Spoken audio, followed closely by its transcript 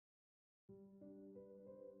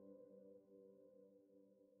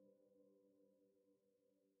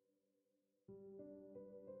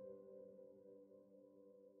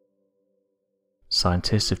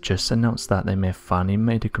scientists have just announced that they may have finally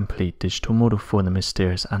made a complete digital model for the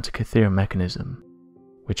mysterious Antikythera Mechanism,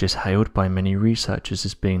 which is hailed by many researchers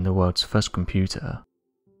as being the world's first computer.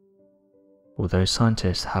 Although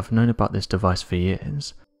scientists have known about this device for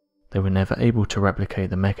years, they were never able to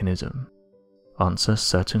replicate the mechanism, answer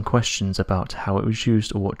certain questions about how it was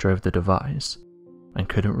used or what drove the device, and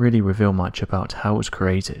couldn't really reveal much about how it was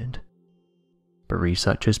created. But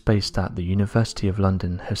researchers based at the University of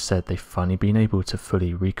London have said they've finally been able to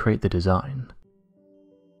fully recreate the design.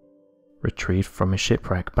 Retrieved from a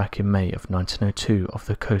shipwreck back in May of 1902 off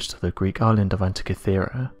the coast of the Greek island of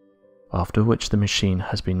Antikythera, after which the machine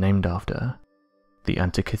has been named after, the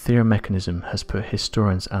Antikythera Mechanism has put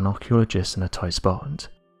historians and archaeologists in a tight spot,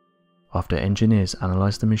 after engineers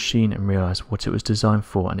analysed the machine and realised what it was designed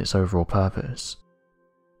for and its overall purpose.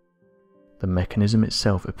 The mechanism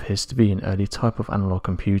itself appears to be an early type of analog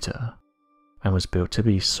computer, and was built to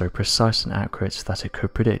be so precise and accurate that it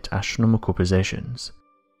could predict astronomical positions,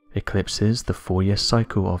 eclipses, the 4-year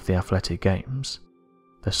cycle of the athletic games,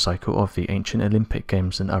 the cycle of the ancient Olympic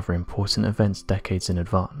Games and other important events decades in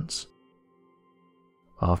advance.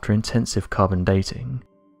 After intensive carbon dating,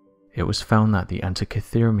 it was found that the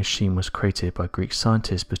Antikythera machine was created by Greek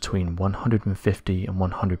scientists between 150 and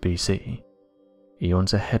 100 BC,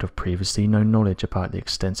 eons ahead of previously known knowledge about the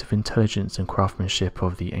extensive intelligence and craftsmanship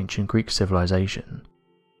of the ancient Greek civilization.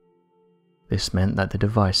 This meant that the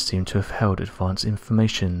device seemed to have held advanced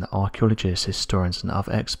information that archaeologists, historians and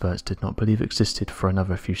other experts did not believe existed for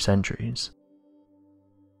another few centuries.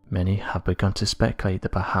 Many have begun to speculate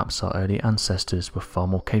that perhaps our early ancestors were far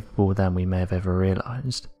more capable than we may have ever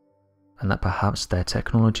realised, and that perhaps their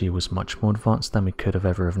technology was much more advanced than we could have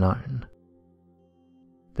ever have known.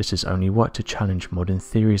 This has only worked to challenge modern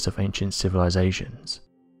theories of ancient civilizations,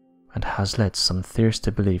 and has led some theorists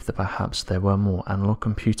to believe that perhaps there were more analog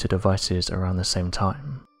computer devices around the same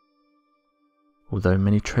time. Although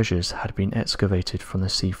many treasures had been excavated from the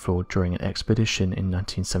seafloor during an expedition in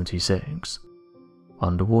 1976,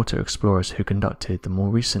 underwater explorers who conducted the more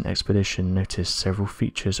recent expedition noticed several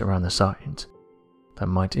features around the site that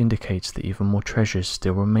might indicate that even more treasures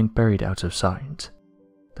still remained buried out of sight,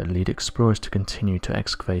 that lead explorers to continue to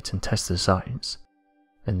excavate and test the sites,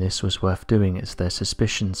 and this was worth doing as their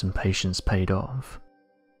suspicions and patience paid off.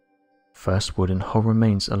 First wooden hull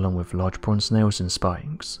remains along with large bronze nails and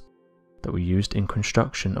spikes that were used in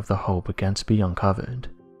construction of the hull began to be uncovered.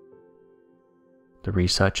 The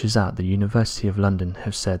researchers at the University of London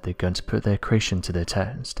have said they're going to put their creation to the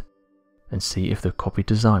test and see if the copied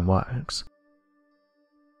design works.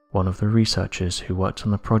 One of the researchers who worked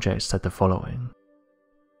on the project said the following: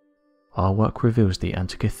 "Our work reveals the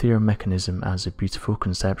Antikythera mechanism as a beautiful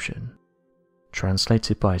conception,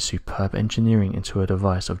 translated by superb engineering into a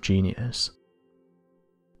device of genius.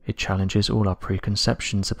 It challenges all our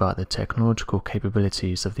preconceptions about the technological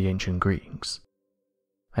capabilities of the ancient Greeks."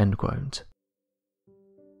 End quote.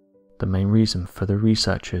 The main reason for the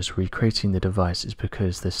researchers recreating the device is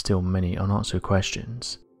because there's still many unanswered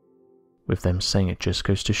questions, with them saying it just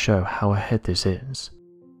goes to show how ahead this is,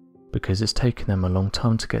 because it's taken them a long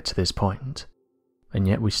time to get to this point, and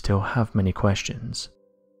yet we still have many questions.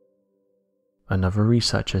 Another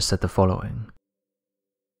researcher said the following: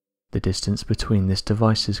 "The distance between this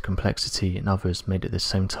device's complexity and others made at the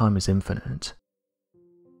same time is infinite.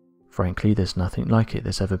 Frankly, there's nothing like it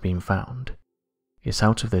that's ever been found. It's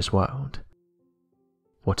out of this world.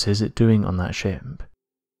 What is it doing on that ship?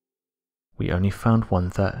 We only found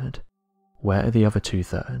 1/3. Where are the other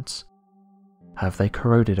 2/3? Have they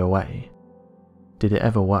corroded away? Did it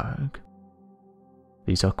ever work?"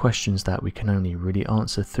 These are questions that we can only really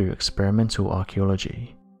answer through experimental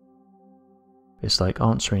archaeology. It's like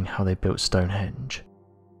answering how they built Stonehenge.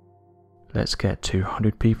 Let's get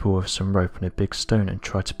 200 people with some rope and a big stone and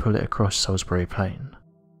try to pull it across Salisbury Plain.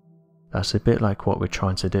 That's a bit like what we're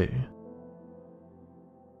trying to do.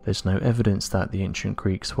 There's no evidence that the ancient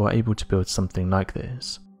Greeks were able to build something like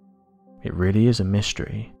this. It really is a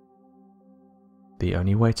mystery. The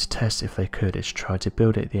only way to test if they could is try to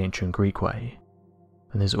build it the ancient Greek way,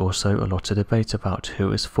 and there's also a lot of debate about who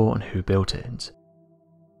it was for and who built it.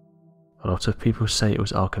 A lot of people say it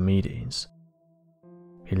was Archimedes.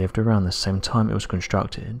 He lived around the same time it was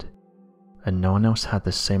constructed, and no one else had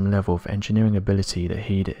the same level of engineering ability that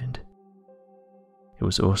he did. It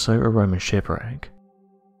was also a Roman shipwreck.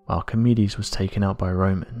 Archimedes was taken out by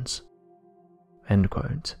Romans." End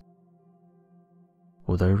quote.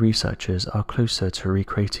 Although researchers are closer to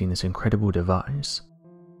recreating this incredible device,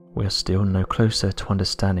 we are still no closer to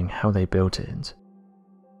understanding how they built it.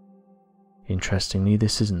 Interestingly,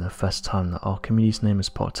 this isn't the first time that Archimedes' name has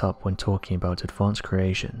popped up when talking about advanced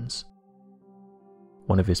creations.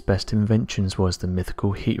 One of his best inventions was the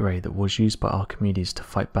mythical heat ray that was used by Archimedes to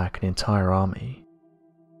fight back an entire army.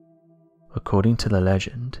 According to the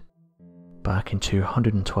legend, back in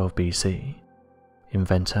 212 BC,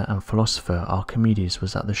 inventor and philosopher Archimedes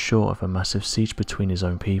was at the shore of a massive siege between his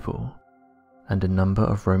own people and a number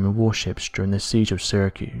of Roman warships during the siege of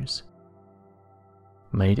Syracuse.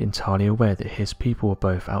 Made entirely aware that his people were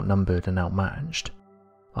both outnumbered and outmatched,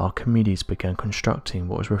 Archimedes began constructing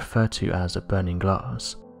what was referred to as a burning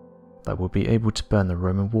glass that would be able to burn the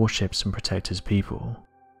Roman warships and protect his people.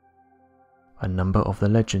 A number of the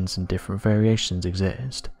legends and different variations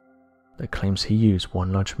exist that claims he used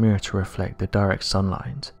one large mirror to reflect the direct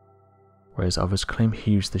sunlight, whereas others claim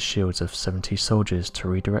he used the shields of 70 soldiers to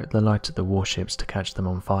redirect the light at the warships to catch them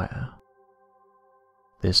on fire.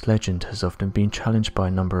 This legend has often been challenged by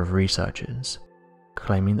a number of researchers,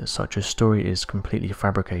 claiming that such a story is completely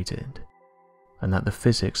fabricated, and that the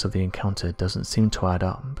physics of the encounter doesn't seem to add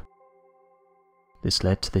up. This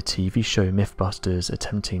led to the TV show Mythbusters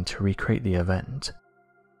attempting to recreate the event,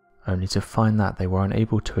 only to find that they were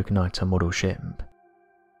unable to ignite a model ship.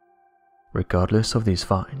 Regardless of these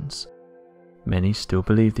finds, many still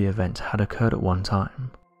believe the event had occurred at one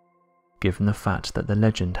time, given the fact that the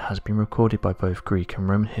legend has been recorded by both Greek and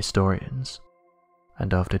Roman historians,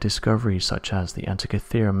 and after discoveries such as the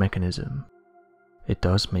Antikythera Mechanism, it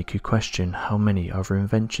does make you question how many other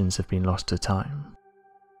inventions have been lost to time.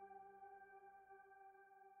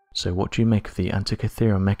 So what do you make of the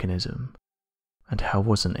Antikythera Mechanism, and how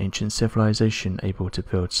was an ancient civilization able to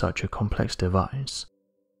build such a complex device?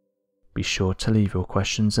 Be sure to leave your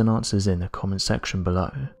questions and answers in the comment section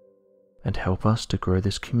below, and help us to grow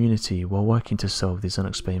this community while working to solve these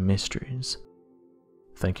unexplained mysteries.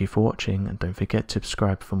 Thank you for watching, and don't forget to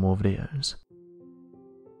subscribe for more videos.